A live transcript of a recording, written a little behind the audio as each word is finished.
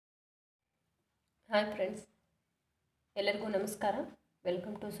Hi friends, ಎಲ್ಲರಿಗೂ ನಮಸ್ಕಾರ.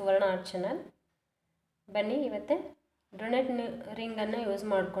 Welcome to Suvarna art channel. ಬನ್ನಿ, ಇವತ್ತೆ ಡುನೆಟ್ ರಿಂಗನ್ನು ಯೂಸ್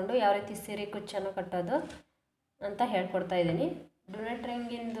ಮಾಡಿಕೊಂಡು ಯಾವ ರೀತಿ ಸೀರೆ ಕುಚ್ಚನ್ನು ಕಟ್ಟೋದು ಅಂತ ಹೇಳ್ಕೊಡ್ತಾ ಇದ್ದೀನಿ. ಡುನೆಟ್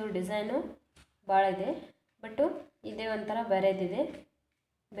ರಿಂಗಿಂದು ಡಿಸೈನು ಭಾಳ ಇದೆ, ಬಟ್ಟು ಇದೇ ಒಂಥರ ಬೇರೆದಿದೆ,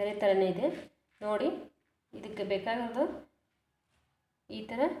 ಬೇರೆ ಥರನೇ ಇದೆ ನೋಡಿ. ಇದಕ್ಕೆ ಬೇಕಾಗೋದು ಈ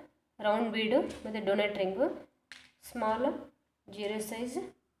ಥರ ರೌಂಡ್ ಬೀಡು ಮತ್ತು ಡುನೆಟ್ ರಿಂಗು, ಸ್ಮಾಲ್ 0 ಸೈಜ್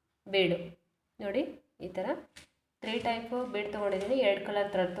ಬೀಡು ನೋಡಿ. ಈ ಥರ 3 ಟೈಪು ಬೀಡ್ ತೊಗೊಂಡಿದ್ದೀನಿ, 2 ಕಲರ್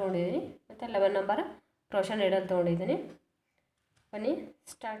ಥ್ರೆಡ್ ತೊಗೊಂಡಿದ್ದೀನಿ ಮತ್ತು 11 ನಂಬರ್ ಕ್ರೋಶಾ ನೀಡಲ್ ತೊಗೊಂಡಿದ್ದೀನಿ. ಬನ್ನಿ,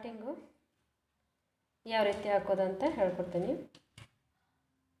 ಸ್ಟಾರ್ಟಿಂಗು ಯಾವ ರೀತಿ ಹಾಕೋದು ಅಂತ ಹೇಳ್ಕೊಡ್ತೀನಿ.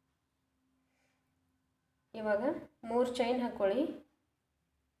 ಇವಾಗ 3 ಚೈನ್ ಹಾಕ್ಕೊಳ್ಳಿ,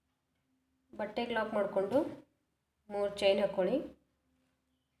 ಬಟ್ಟೆಗೆ ಲಾಕ್ ಮಾಡಿಕೊಂಡು 3 ಚೈನ್ ಹಾಕ್ಕೊಳ್ಳಿ.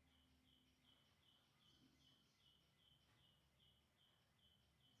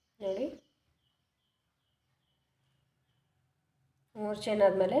 ನೋಡಿ, 3 ಚೈನ್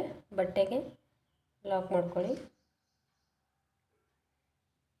ಆದಮೇಲೆ ಬಟ್ಟೆಗೆ ಲಾಕ್ ಮಾಡ್ಕೊಳ್ಳಿ.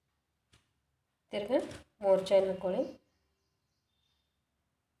 ತಿರ್ಗಾ 3 ಚೈನ್ ಹಾಕ್ಕೊಳ್ಳಿ.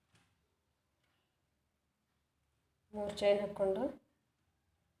 ಮೂರು ಚೈನ್ ಹಾಕ್ಕೊಂಡು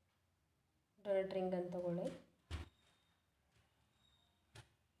ಡುನೆಟ್ ರಿಂಗ್ ಅಂತ ತಗೊಳ್ಳಿ.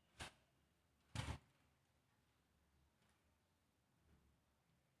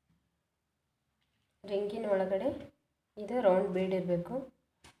 ರಿಂಗಿನ ಒಳಗಡೆ ಇದು ರೌಂಡ್ ಬೀಡ್ ಇರಬೇಕು.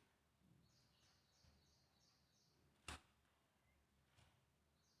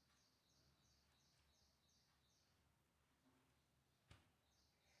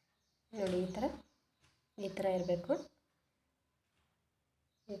 ನೋಡಿ, ಈ ಥರ ಇರಬೇಕು.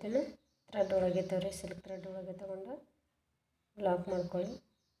 ಇದನ್ನು ಥ್ರೆಡ್ ಒಳಗೆ ತೋರಿ, ಸಿಲ್ಕ್ ಥ್ರೆಡ್ ಒಳಗೆ ತಗೊಂಡು ಲಾಕ್ ಮಾಡ್ಕೊಳ್ಳಿ.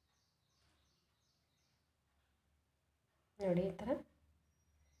 ನೋಡಿ, ಈ ಥರ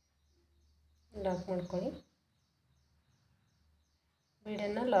ಲಾಕ್ ಮಾಡ್ಕೊಳ್ಳಿ.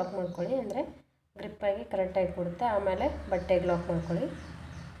 ಬೀಡನ್ನು ಲಾಕ್ ಮಾಡ್ಕೊಳ್ಳಿ, ಅಂದರೆ ಗ್ರಿಪ್ಪಾಗಿ ಕರೆಕ್ಟಾಗಿ ಕೊಡುತ್ತೆ. ಆಮೇಲೆ ಬಟ್ಟೆಗೆ ಲಾಕ್ ಮಾಡ್ಕೊಳ್ಳಿ.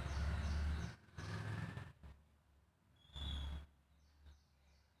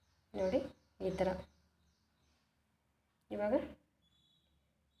 ನೋಡಿ, ಈ ಥರ. ಇವಾಗ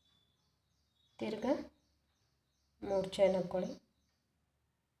ತಿರ್ಗಾ 3 ಚೈನ್ ಹಾಕ್ಕೊಳ್ಳಿ.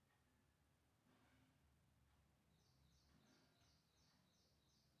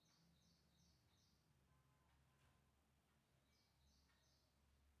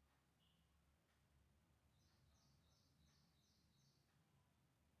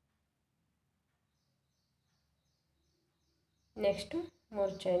 ನೆಕ್ಸ್ಟು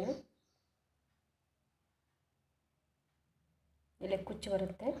 3 ಚೈನು, ಇಲ್ಲಿ ಕುಚ್ಚು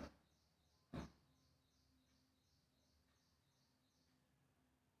ಬರುತ್ತೆ.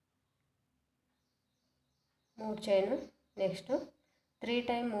 ಮೂರು ಚೈನು, ನೆಕ್ಸ್ಟು 3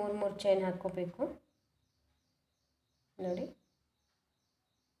 ಟೈಮ್ 3 ಚೈನ್ ಹಾಕ್ಕೋಬೇಕು. ನೋಡಿ,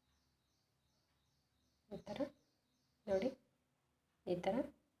 ಈ ಥರ. ನೋಡಿ, ಈ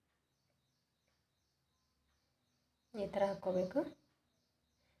ಥರ ಹಾಕ್ಕೋಬೇಕು.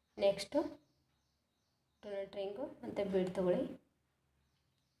 ನೆಕ್ಸ್ಟು ಡುನೆಟ್ ರಿಂಗು ಮತ್ತು ಬೀಡ್ ತಗೊಳ್ಳಿ.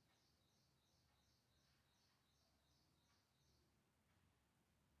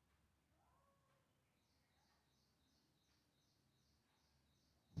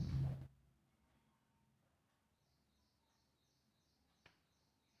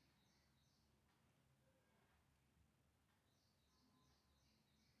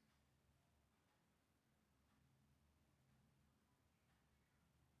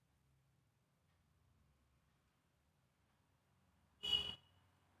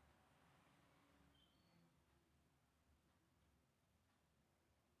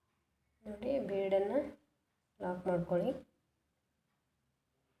 ನೋಡಿ, ಬೀಡನ್ನು ಲಾಕ್ ಮಾಡ್ಕೊಳ್ಳಿ.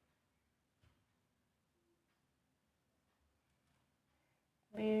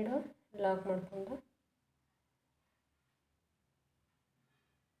 ಬೀಡು ಲಾಕ್ ಮಾಡಿಕೊಂಡು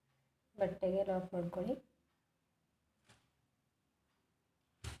ಬಟ್ಟೆಗೆ ಲಾಕ್ ಮಾಡ್ಕೊಳ್ಳಿ.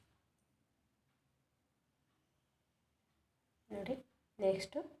 ನೋಡಿ,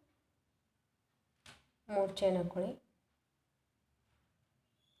 ನೆಕ್ಸ್ಟು 3 ಚೈನ್ ಹಾಕ್ಕೊಳ್ಳಿ,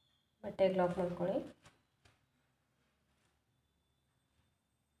 ಬಟ್ಟೆಗೆ ಲಾಕ್ ಮಾಡ್ಕೊಳ್ಳಿ.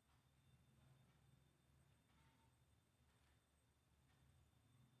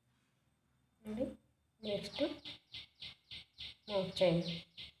 ನೋಡಿ, ನೆಕ್ಸ್ಟು 3 ಚೈನ್.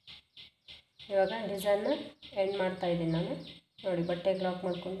 ಇವಾಗ ಡಿಸೈನ್ನ ಎಂಡ್ ಮಾಡ್ತಾಯಿದ್ದೀನಿ ನಾನು. ನೋಡಿ, ಬಟ್ಟೆಗೆ ಲಾಕ್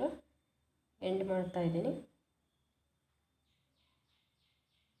ಮಾಡಿಕೊಂಡು ಎಂಡ್ ಮಾಡ್ತಾಯಿದ್ದೀನಿ.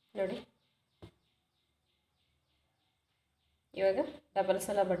 ನೋಡಿ, ಇವಾಗ ಡಬಲ್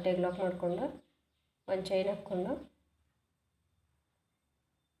ಸಲ ಬಟ್ಟೆಗೆ ಲಾಕ್ ಮಾಡಿಕೊಂಡು 1 ಚೈನ್ ಹಾಕ್ಕೊಂಡು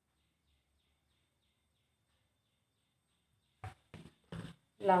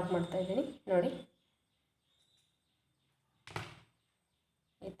ಲಾಕ್ ಮಾಡ್ತಾಯಿದ್ದೀನಿ ನೋಡಿ.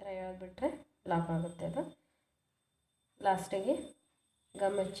 ಈ ಥರ ಹೇಳ್ಬಿಟ್ರೆ ಲಾಕ್ ಆಗುತ್ತೆ. ಅದು ಲಾಸ್ಟಿಗೆ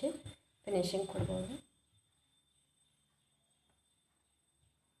ಗಮ್ ಹಚ್ಚಿ ಫಿನಿಶಿಂಗ್ ಕೊಡ್ಬೋದು.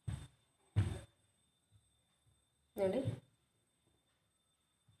 ನೋಡಿ,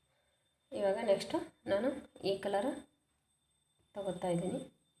 ಇವಾಗ ನೆಕ್ಸ್ಟು ನಾನು ಈ ಕಲರ್ ತಗೋತಾ ಇದ್ದೀನಿ.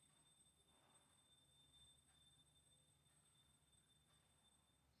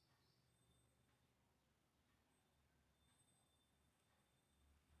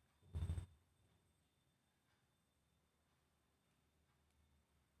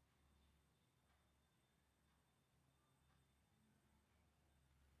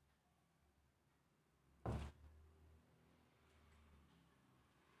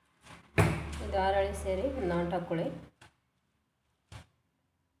 ಇದು ಆರಳಿ ಸೇರಿ ನಾಟ್ ಹಾಕ್ಕೊಳ್ಳಿ.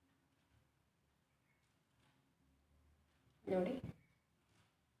 ನೋಡಿ,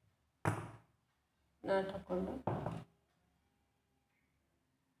 ನಾಟ್ ಹಾಕ್ಕೊಂಡು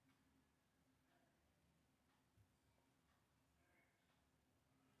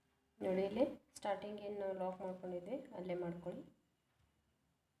ನೋಡಿ, ಇಲ್ಲಿ ಸ್ಟಾರ್ಟಿಂಗ್ ಏನು ನಾವು ಲಾಕ್ ಮಾಡ್ಕೊಂಡಿದ್ವಿ ಅಲ್ಲೇ ಮಾಡ್ಕೊಳ್ಳಿ.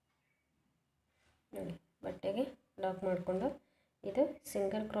 ನೋಡಿ, ಬಟ್ಟೆಗೆ ಲಾಕ್ ಮಾಡಿಕೊಂಡು ಇದು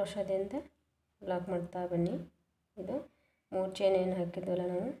ಸಿಂಗಲ್ ಕ್ರೋಶದಿಂದ ಲಾಕ್ ಮಾಡ್ತಾ ಬನ್ನಿ. ಇದು 3 ಚೈನ್ ಏನು ಹಾಕಿದ್ವಲ್ಲ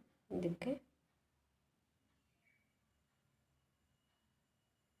ನಾವು ಇದಕ್ಕೆ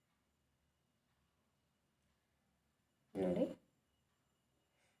ನೋಡಿ,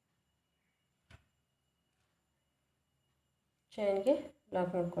 ಚೈನ್ಗೆ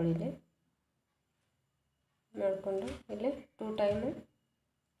ಲಾಕ್ ಮಾಡ್ಕೊಳ್ಳಿ. ಇಲ್ಲಿ ಮಾಡಿಕೊಂಡು ಇಲ್ಲಿ 2 ಟೈಮ್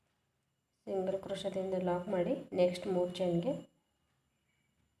ಸಿಂಗಲ್ ಕ್ರೋಶದಿಂದ ಲಾಕ್ ಮಾಡಿ ನೆಕ್ಸ್ಟ್ 3 ಚೈನ್ಗೆ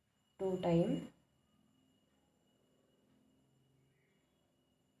 2 ಟೈಮ್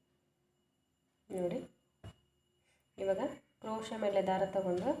ನೋಡಿ. ಇವಾಗ ಕ್ರೋಶ ಮೇಲೆ ದಾರ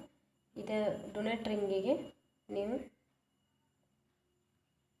ತಗೊಂಡು ಇದು ಡುನೆಟ್ ರಿಂಗಿಗೆ ನೀವು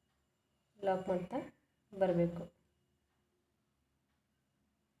ಲಾಕ್ ಮಾಡ್ತಾ ಬರಬೇಕು.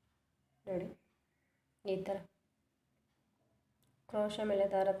 ನೋಡಿ, ಈ ಥರ ಕ್ರೋಶ ಮೇಲೆ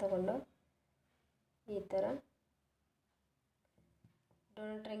ದಾರ ತಗೊಂಡು ಈ ಥರ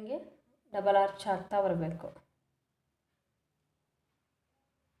ಡೋನಟ್ ರಿಂಗ್ಗೆ ಡಬಲ್ ಆರ್ಚ್ ಹಾಕ್ತಾ ಬರಬೇಕು.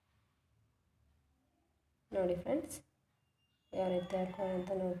 ನೋಡಿ ಫ್ರೆಂಡ್ಸ್, ಯಾವ ರೀತಿ ಹಾಕೋಣ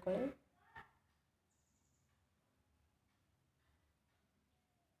ಅಂತ ನೋಡ್ಕೊಳ್ಳಿ.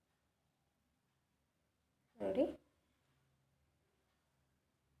 ನೋಡಿ,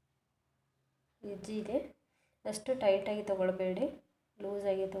 ಈಜಿ ಇದೆ. ಅಷ್ಟು ಟೈಟಾಗಿ ತೊಗೊಳ್ಬೇಡಿ,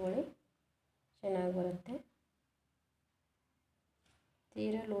 ಲೂಸಾಗಿ ತೊಗೊಳ್ಳಿ, ಚೆನ್ನಾಗಿ ಬರುತ್ತೆ.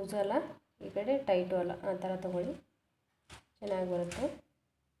 ತೀರಾ ಲೂಸು ಅಲ್ಲ, ಈ ಕಡೆ ಟೈಟು ಅಲ್ಲ, ಆ ಥರ ತೊಗೊಳ್ಳಿ, ಚೆನ್ನಾಗಿ ಬರುತ್ತೆ.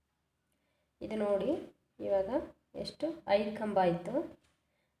 ಇದು ನೋಡಿ, ಇವಾಗ ಎಷ್ಟು 5 ಕಂಬ ಆಯಿತು.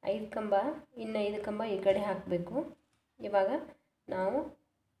 5 ಕಂಬ, ಇನ್ನು 5 ಕಂಬ ಈ ಕಡೆ ಹಾಕಬೇಕು. ಇವಾಗ ನಾವು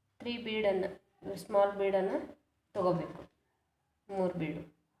 3 ಬೀಡನ್ನು, ಸ್ಮಾಲ್ ಬೀಡನ್ನು ತೊಗೋಬೇಕು, 3 ಬೀಡು.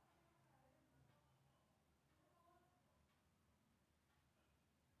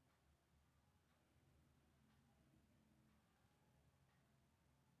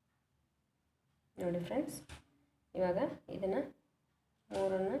 ನೋಡಿ ಫ್ರೆಂಡ್ಸ್, ಇವಾಗ ಇದನ್ನು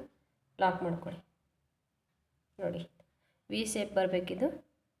 3 ಲಾಕ್ ಮಾಡ್ಕೊಳ್ಳಿ. ನೋಡಿ, ವಿ ಶೇಪ್ ಬರಬೇಕಿದು,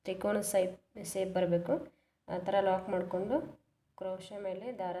 ತ್ರಿಕೋನ ಶೇಪ್ ಬರಬೇಕು. ಆ ಥರ ಲಾಕ್ ಮಾಡಿಕೊಂಡು ಕ್ರೋಶ ಮೇಲೆ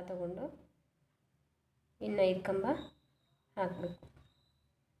ದಾರ ತಗೊಂಡು ಇನ್ನು 5 ಕಂಬ ಹಾಕಬೇಕು.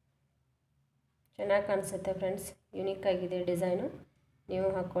 ಚೆನ್ನಾಗಿ ಕಾಣಿಸುತ್ತೆ ಫ್ರೆಂಡ್ಸ್, ಯುನೀಕ್ ಆಗಿದೆ ಡಿಸೈನು, ನೀವು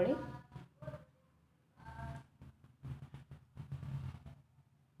ಹಾಕ್ಕೊಳ್ಳಿ.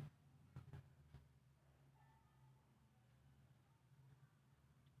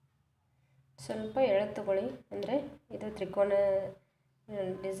 ಸ್ವಲ್ಪ ಎಳೆದು ತಗೊಳ್ಳಿ, ಅಂದರೆ ಇದು ತ್ರಿಕೋನ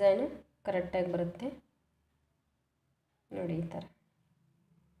ಡಿಸೈನು ಕರೆಕ್ಟಾಗಿ ಬರುತ್ತೆ. ನೋಡಿ, ಈ ಥರ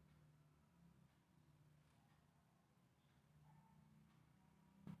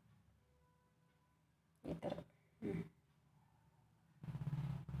ಈ ಥರ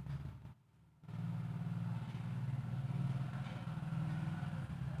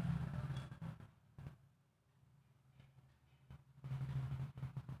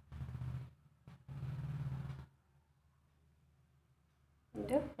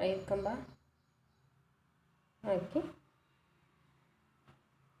ಇದು 5 ಕಂಬ ಹಾಕಿ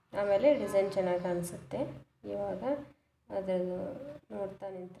ಆಮೇಲೆ ಡಿಸೈನ್ ಚೆನ್ನಾಗಿ ಕಾಣಿಸುತ್ತೆ. ಇವಾಗ ಅದನ್ನು ನೋಡ್ತಾ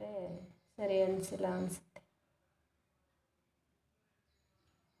ನಿಂತರೆ ಸರಿ ಅನಿಸಿಲ್ಲ ಅನಿಸುತ್ತೆ.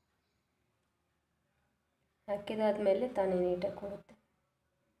 ಹಾಕಿದಾದ್ಮೇಲೆ ತಾನೇ ನೀಟಾಗಿ ಕೊಡುತ್ತೆ.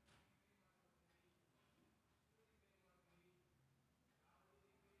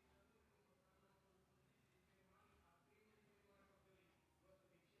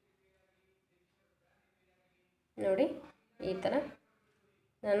 ನೋಡಿ ಈ ಥರ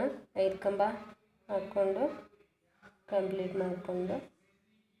ನಾನು 5 ಕಂಬ ಹಾಕ್ಕೊಂಡು ಕಂಪ್ಲೀಟ್ ಮಾಡಿಕೊಂಡು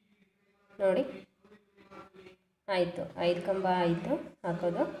ನೋಡಿ ಆಯಿತು. 5 ಕಂಬ ಆಯಿತು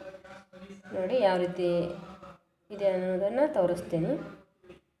ಹಾಕೋದು. ನೋಡಿ ಯಾವ ರೀತಿ ಇದೆ ಅನ್ನೋದನ್ನು ತೋರಿಸ್ತೀನಿ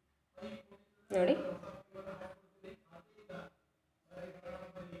ನೋಡಿ.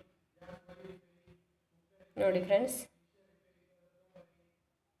 ನೋಡಿ ಫ್ರೆಂಡ್ಸ್,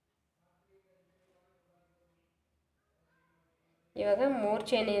 ಇವಾಗ 3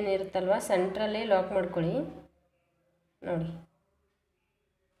 ಚೈನ್ ಏನಿರುತ್ತಲ್ವ ಸೆಂಟ್ರಲ್ಲೇ ಲಾಕ್ ಮಾಡ್ಕೊಳ್ಳಿ. ನೋಡಿ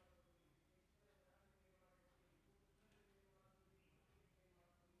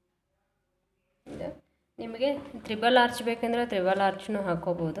ನಿಮಗೆ ತ್ರಿಬಲ್ ಆರ್ಚ್ ಬೇಕಂದರೆ ತ್ರಿಬಲ್ ಆರ್ಚ್ನೂ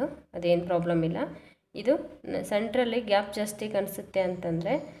ಹಾಕೋಬೋದು, ಅದೇನು ಪ್ರಾಬ್ಲಮ್ ಇಲ್ಲ. ಇದು ಸೆಂಟ್ರಲ್ಲಿ ಗ್ಯಾಪ್ ಜಾಸ್ತಿ ಕಾಣಿಸುತ್ತೆ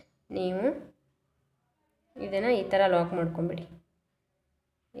ಅಂತಂದರೆ ನೀವು ಇದನ್ನು ಈ ಥರ ಲಾಕ್ ಮಾಡ್ಕೊಂಬಿಡಿ.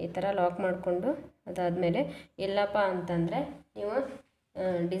 ಈ ಥರ ಲಾಕ್ ಮಾಡಿಕೊಂಡು ಅದಾದಮೇಲೆ ಇಲ್ಲಪ್ಪ ಅಂತಂದರೆ ನೀವು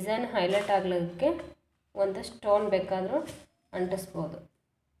ಡಿಸೈನ್ ಹೈಲೈಟ್ ಆಗಲಿಕ್ಕೆ ಒಂದು ಸ್ಟೋನ್ ಬೇಕಾದರೂ ಅಂಟಿಸ್ಬೋದು.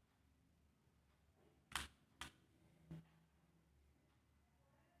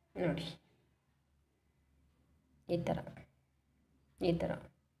 ನೋಡಿ ಈ ಥರ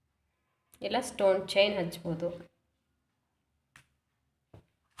ಇಲ್ಲ ಸ್ಟೋನ್ ಚೈನ್ ಹಚ್ಬೋದು.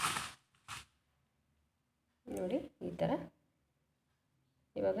 ನೋಡಿ ಈ ಥರ.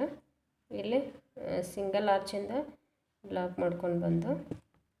 ಇವಾಗ ಇಲ್ಲಿ ಸಿಂಗಲ್ ಆರ್ಚಿಂದ ಲಾಕ್ ಮಾಡ್ಕೊಂಡು ಬಂದು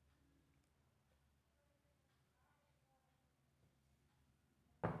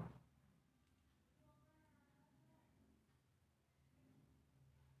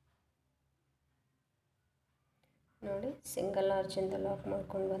ನೋಡಿ ಸಿಂಗಲ್ ಆರ್ಚಿಂದ ಲಾಕ್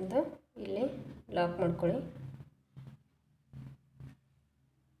ಮಾಡ್ಕೊಂಡು ಬಂದು ಇಲ್ಲಿ ಲಾಕ್ ಮಾಡ್ಕೊಳ್ಳಿ.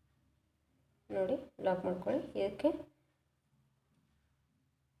 ನೋಡಿ ಲಾಕ್ ಮಾಡ್ಕೊಳ್ಳಿ. ಇದಕ್ಕೆ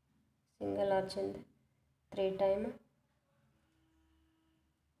ಸಿಂಗಲ್ ಆರ್ಚಿಂದ 3 ಟೈಮ್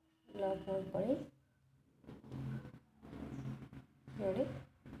ಲಾಕ್ ಮಾಡ್ಕೊಳ್ಳಿ. ನೋಡಿ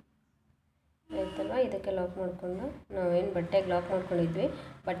ಆಯ್ತಲ್ವ. ಇದಕ್ಕೆ ಲಾಕ್ ಮಾಡಿಕೊಂಡು ನಾವೇನು ಬಟ್ಟೆಗೆ ಲಾಕ್ ಮಾಡ್ಕೊಂಡಿದ್ವಿ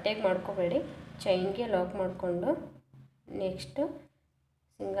ಬಟ್ಟೆಗೆ ಮಾಡ್ಕೋಬೇಡಿ, ಚೈನ್ಗೆ ಲಾಕ್ ಮಾಡಿಕೊಂಡು ನೆಕ್ಸ್ಟು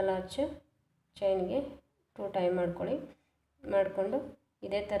ಸಿಂಗಲ್ ಆರ್ಚ್ ಚೈನ್ಗೆ 2 ಟೈಮ್ ಮಾಡಿಕೊಂಡು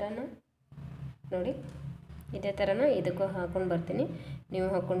ಇದೇ ಥರನ ನೋಡಿ ಇದೇ ಥರನ ಇದಕ್ಕೂ ಹಾಕ್ಕೊಂಡು ಬರ್ತೀನಿ. ನೀವು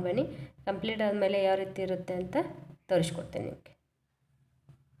ಹಾಕ್ಕೊಂಡು ಬನ್ನಿ. ಕಂಪ್ಲೀಟ್ ಆದಮೇಲೆ ಯಾವ ರೀತಿ ಇರುತ್ತೆ ಅಂತ ತೋರಿಸ್ಕೊಡ್ತೀನಿ ನಿಮಗೆ.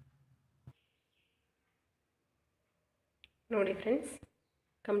 ನೋಡಿ ಫ್ರೆಂಡ್ಸ್,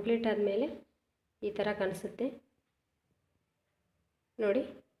 ಕಂಪ್ಲೀಟ್ ಆದಮೇಲೆ ಈ ಥರ ಕಾಣಿಸುತ್ತೆ ನೋಡಿ.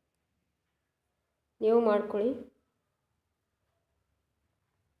 ನೀವು ಮಾಡ್ಕೊಳ್ಳಿ.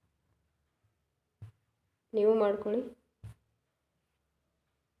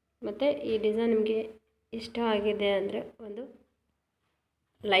 ಮತ್ತು ಈ ಡಿಸೈನ್ ನಿಮಗೆ ಇಷ್ಟ ಆಗಿದೆ ಅಂದರೆ ಒಂದು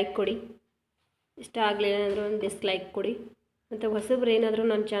ಲೈಕ್ ಕೊಡಿ, ಇಷ್ಟ ಆಗಲಿಲ್ಲ ಅಂದರೆ ಒಂದು ಡಿಸ್ಲೈಕ್ ಕೊಡಿ. ಮತ್ತು ಹೊಸಬ್ರು ಏನಾದರೂ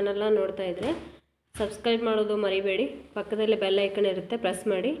ನನ್ನ ಚಾನಲ್ನ ನೋಡ್ತಾ ಇದ್ದರೆ ಸಬ್ಸ್ಕ್ರೈಬ್ ಮಾಡೋದು ಮರಿಬೇಡಿ. ಪಕ್ಕದಲ್ಲೇ ಬೆಲ್ ಐಕನ್ ಇರುತ್ತೆ, ಪ್ರೆಸ್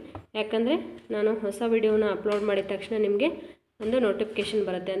ಮಾಡಿ. ಯಾಕಂದರೆ ನಾನು ಹೊಸ ವಿಡಿಯೋನ ಅಪ್ಲೋಡ್ ಮಾಡಿದ ತಕ್ಷಣ ನಿಮಗೆ ಒಂದು ನೋಟಿಫಿಕೇಷನ್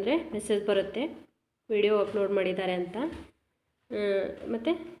ಬರುತ್ತೆ, ಅಂದರೆ ಮೆಸೇಜ್ ಬರುತ್ತೆ ವಿಡಿಯೋ ಅಪ್ಲೋಡ್ ಮಾಡಿದ್ದಾರೆ ಅಂತ.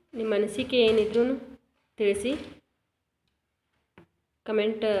 ಮತ್ತು ನಿಮ್ಮ ಅನಿಸಿಕೆ ಏನಿದ್ರೂ ತಿಳಿಸಿ.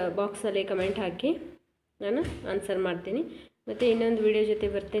 ಕಮೆಂಟ್ ಬಾಕ್ಸಲ್ಲಿ ಕಮೆಂಟ್ ಹಾಕಿ, ನಾನು ಆನ್ಸರ್ ಮಾಡ್ತೀನಿ. ಮತ್ತು ಇನ್ನೊಂದು ವಿಡಿಯೋ ಜೊತೆ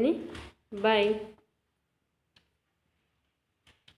ಬರ್ತೀನಿ. ಬಾಯ್.